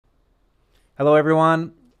Hello,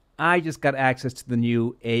 everyone. I just got access to the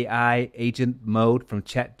new AI agent mode from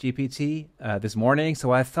ChatGPT this morning,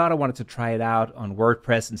 so I thought I wanted to try it out on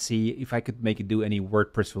WordPress and see if I could make it do any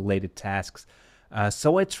WordPress related tasks.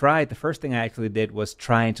 So I tried. The first thing I actually did was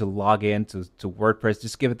trying to log in to WordPress,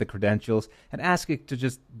 just give it the credentials, and ask it to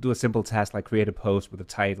just do a simple task like create a post with a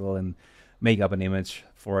title and make up an image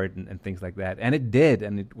for it and things like that. And it did,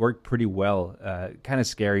 and it worked pretty well. Kind of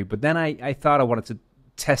scary, but then I thought I wanted to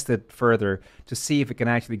test it further to see if it can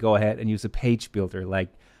actually go ahead and use a page builder like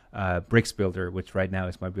Bricks Builder, which right now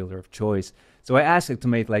is my builder of choice. So I asked it to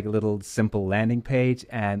make like a little simple landing page,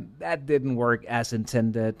 and that didn't work as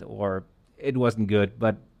intended, or it wasn't good,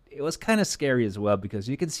 but it was kind of scary as well because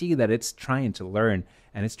you can see that it's trying to learn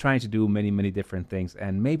and it's trying to do many different things.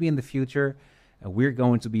 And maybe in the future, we're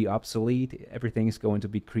going to be obsolete. Everything is going to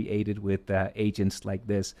be created with agents like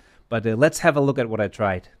this. But let's have a look at what I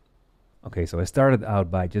tried. Okay, so I started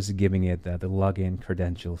out by just giving it the login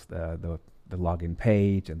credentials, the login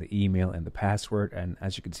page and the email and the password. And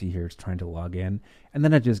as you can see here, it's trying to log in. And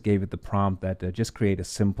then I just gave it the prompt that just create a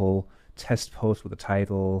simple test post with a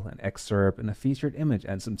title, an excerpt, and a featured image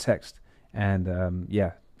and some text. And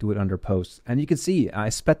yeah, do it under posts. And you can see, I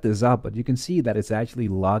sped this up, but you can see that it's actually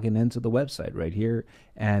logging into the website right here.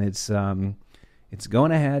 And it's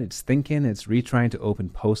going ahead, it's thinking, it's retrying to open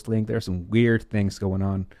post link. There's some weird things going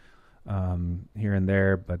on here and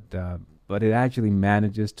there, but it actually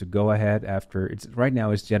manages to go ahead after it's right now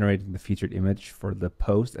it's generating the featured image for the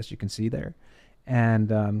post, as you can see there,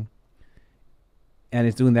 and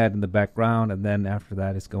it's doing that in the background, and then after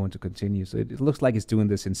that it's going to continue. So it looks like it's doing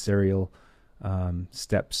this in serial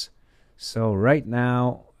steps. So right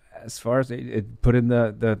now, as far as it put in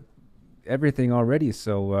the everything already,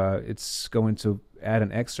 so it's going to add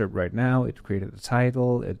an excerpt right now. It created a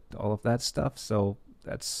title, all of that stuff. So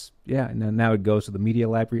that's, yeah, and then now it goes to the media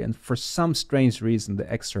library, and for some strange reason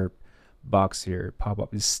the excerpt box here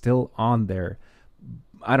pop-up is still on there.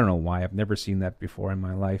 I don't know why. I've never seen that before in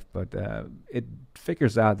my life, but it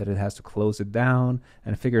figures out that it has to close it down,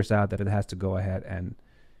 and it figures out that it has to go ahead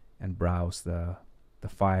and browse the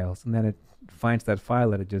files, and then it finds that file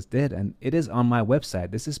that it just did, and it is on my website.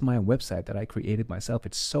 This is my website that I created myself.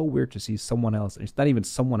 It's so weird to see someone else, and it's not even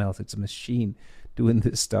someone else, it's a machine doing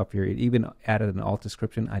this stuff here. It even added an alt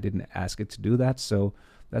description. I didn't ask it to do that, so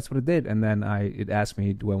that's what it did. And then it asked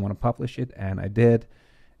me, do I want to publish it? And I did.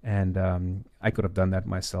 And I could have done that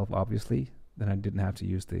myself, obviously. Then I didn't have to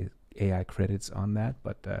use the AI credits on that,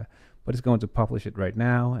 but it's going to publish it right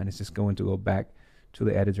now, and it's just going to go back to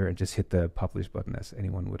the editor and just hit the publish button as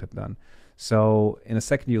anyone would have done. So in a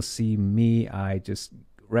second you'll see me.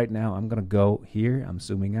 Right now I'm gonna go here, I'm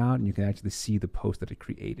zooming out, and you can actually see the post that it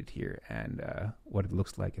created here, and what it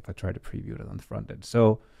looks like if I try to preview it on the front end.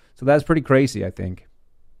 So that's pretty crazy, I think.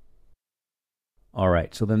 All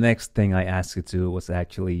right, so the next thing I asked it to was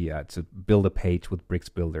actually to build a page with Bricks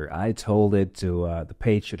Builder. I told it to the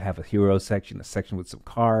page should have a hero section, a section with some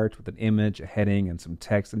cards, with an image, a heading, and some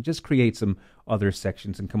text, and just create some other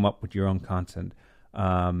sections and come up with your own content.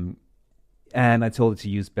 And I told it to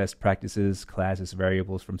use best practices, classes,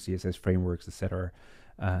 variables from CSS frameworks, etc.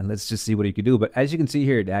 And let's just see what you could do. But as you can see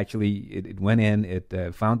here, it went in,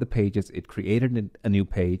 it found the pages, it created a new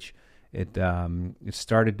page. It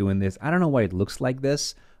started doing this. I don't know why it looks like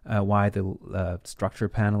this, why the structure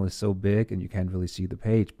panel is so big and you can't really see the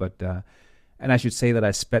page. But and I should say that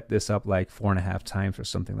I sped this up like 4.5 times or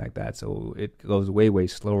something like that. So it goes way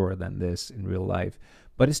slower than this in real life.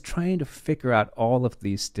 But it's trying to figure out all of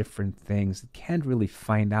these different things. It can't really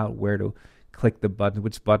find out where to click the button,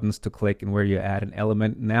 which buttons to click, and where you add an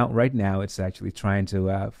element. Right now, it's actually trying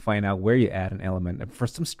to find out where you add an element. And for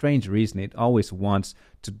some strange reason, it always wants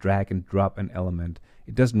to drag and drop an element.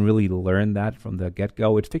 It doesn't really learn that from the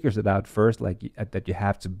get-go. It figures it out first, like that you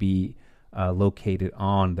have to be located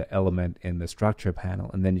on the element in the structure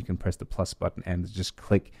panel, and then you can press the plus button and just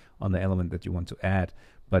click on the element that you want to add.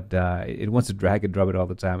 But it wants to drag and drop it all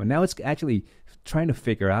the time. And now it's actually trying to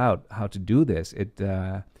figure out how to do this. It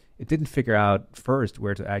didn't figure out first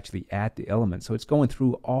where to actually add the element. So it's going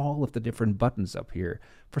through all of the different buttons up here.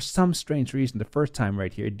 For some strange reason, the first time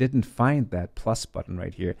right here, it didn't find that plus button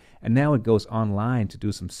right here. And now it goes online to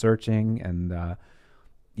do some searching and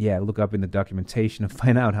look up in the documentation and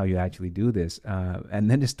find out how you actually do this. And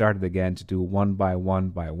then it started again to do one by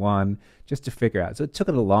one, just to figure out. So it took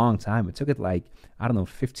it a long time. It took it like,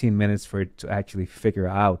 15 minutes for it to actually figure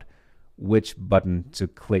out which button to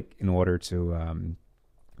click in order to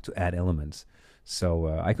add elements. So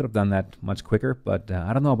I could have done that much quicker, but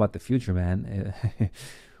I don't know about the future, man.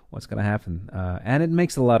 what's going to happen. And it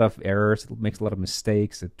makes a lot of errors. It makes a lot of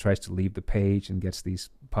mistakes. It tries to leave the page and gets these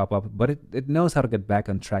pop up, but it knows how to get back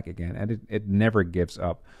on track again, and it never gives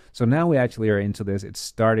up. So now we actually are into this. It's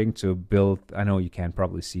starting to build. I know you can't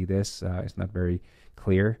probably see this. It's not very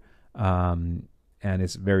clear, and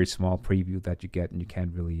it's a very small preview that you get, and you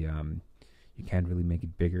can't really make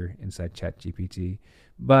it bigger inside ChatGPT.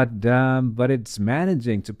 But it's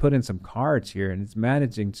managing to put in some cards here, and it's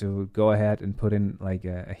managing to go ahead and put in like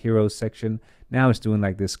a hero section. Now it's doing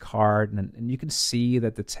like this card, and you can see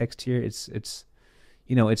that the text here, it's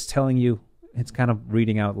telling you, it's kind of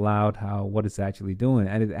reading out loud what it's actually doing,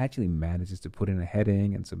 and it actually manages to put in a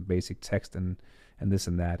heading and some basic text and this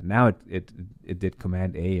and that. And now it did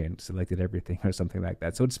Command A and selected everything or something like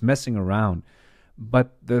that. So it's messing around,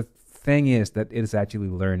 but the thing is that it is actually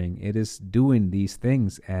learning. It is doing these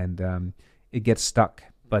things, and it gets stuck.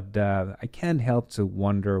 But I can't help to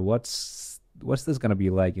wonder what's this going to be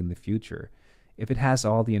like in the future. If it has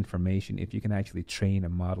all the information, if you can actually train a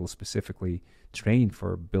model specifically trained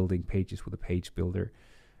for building pages with a page builder,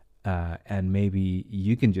 and maybe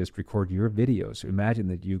you can just record your videos. Imagine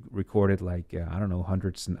that you recorded like, I don't know,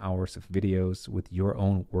 hundreds and hours of videos with your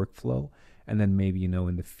own workflow. And then maybe,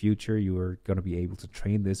 in the future, you are going to be able to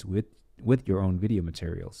train this with your own video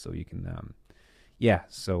materials. So you can,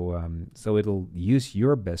 so it'll use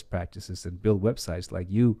your best practices and build websites like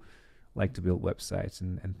you like to build websites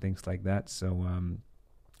and things like that. So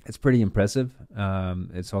it's pretty impressive.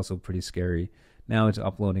 It's also pretty scary. Now it's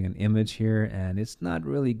uploading an image here, and it's not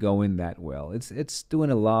really going that well. It's doing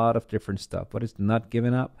a lot of different stuff, but it's not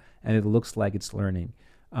giving up, and it looks like it's learning.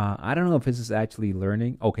 I don't know if this is actually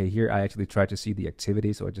learning. Okay, here I actually tried to see the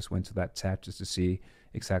activity, so I just went to that tab just to see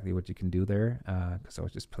exactly what you can do there, because I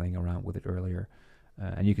was just playing around with it earlier.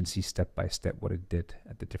 And you can see step by step what it did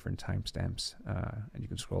at the different timestamps, and you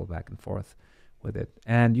can scroll back and forth with it.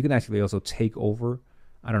 And you can actually also take over.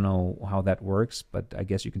 I don't know how that works, but I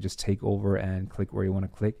guess you can just take over and click where you want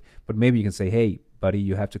to click. But maybe you can say, hey, buddy,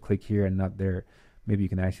 you have to click here and not there. Maybe you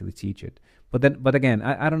can actually teach it. But again,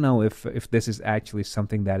 I don't know if this is actually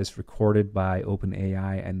something that is recorded by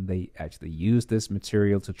OpenAI and they actually use this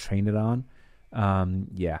material to train it on.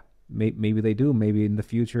 Maybe they do. Maybe in the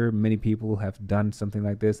future, many people have done something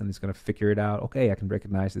like this and it's going to figure it out. Okay, I can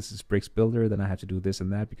recognize this is Bricks Builder. Then I have to do this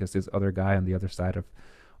and that because this other guy on the other side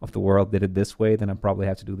of the world did it this way. Then I probably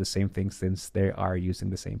have to do the same thing since they are using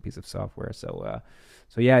the same piece of software. So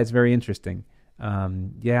yeah, it's very interesting.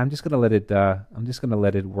 I'm just gonna let it. I'm just gonna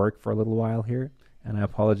let it work for a little while here, and I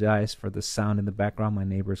apologize for the sound in the background. My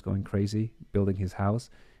neighbor is going crazy building his house.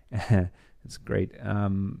 It's great,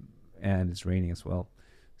 and it's raining as well.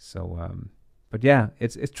 So, but yeah,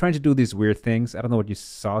 it's trying to do these weird things. I don't know what you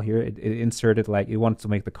saw here. It inserted like it wants to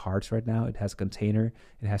make the cards right now. It has a container.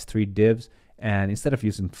 It has 3 divs, and instead of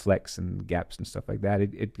using flex and gaps and stuff like that,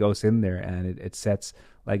 it goes in there and it sets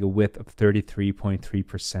like a width of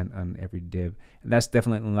 33.3% on every div. And that's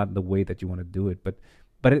definitely not the way that you want to do it.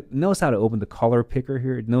 But it knows how to open the color picker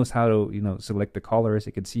here. It knows how to, select the colors.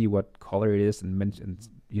 It can see what color it is and mention,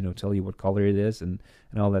 tell you what color it is and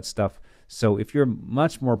all that stuff. So if you're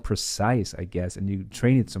much more precise, I guess, and you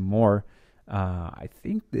train it some more, I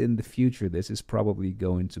think in the future this is probably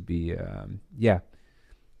going to be,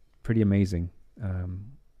 pretty amazing.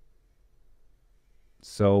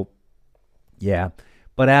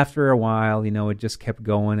 But after a while, it just kept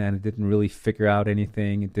going and it didn't really figure out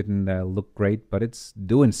anything. It didn't look great, but it's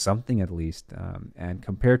doing something at least. And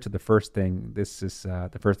compared to the first thing, this is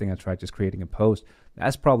the first thing I tried, just creating a post.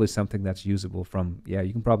 That's probably something that's usable from,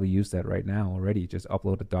 you can probably use that right now already. Just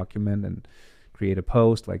upload a document and create a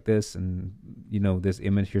post like this. And, this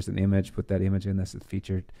image, here's an image, put that image in, that's the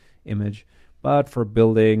featured image. But for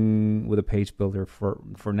building with a page builder,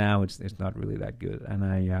 for now, it's not really that good. And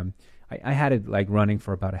I had it like running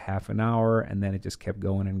for about a half an hour, and then it just kept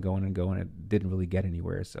going and going and going. It didn't really get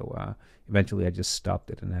anywhere, so eventually I just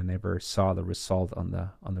stopped it, and I never saw the result on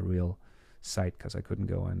the real site because I couldn't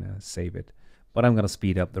go and save it. But I'm gonna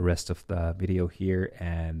speed up the rest of the video here,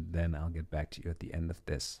 and then I'll get back to you at the end of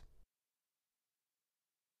this.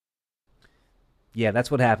 Yeah,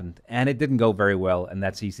 that's what happened, and it didn't go very well, and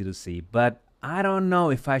that's easy to see. But I don't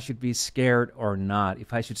know if I should be scared or not,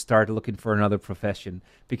 if I should start looking for another profession,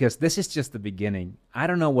 because this is just the beginning. I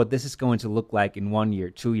don't know what this is going to look like in 1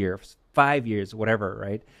 year, 2 years, 5 years, whatever,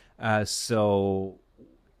 right? So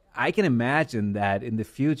I can imagine that in the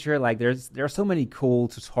future, like there are so many cool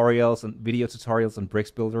tutorials and video tutorials on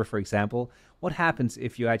Bricks Builder, for example. What happens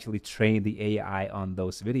if you actually train the AI on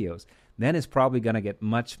those videos? Then it's probably going to get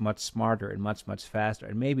much, much smarter and much, much faster.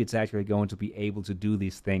 And maybe it's actually going to be able to do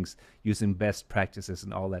these things using best practices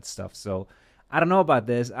and all that stuff. So I don't know about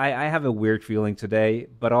this. I have a weird feeling today,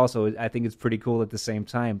 but also I think it's pretty cool at the same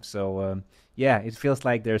time. So yeah, it feels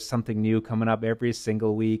like there's something new coming up every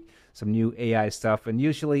single week, some new AI stuff, and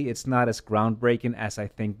usually it's not as groundbreaking as I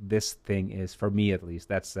think this thing is for me at least.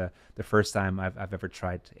 That's the first time I've ever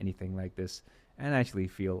tried anything like this, and I actually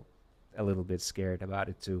feel a little bit scared about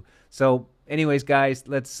it too. So, anyways, guys,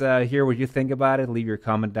 let's hear what you think about it. Leave your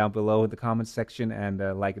comment down below in the comments section,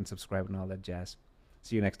 and like and subscribe and all that jazz.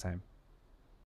 See you next time.